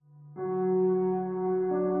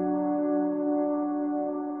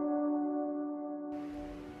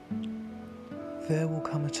There will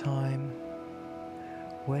come a time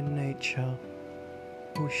when nature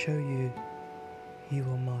will show you you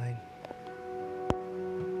are mine.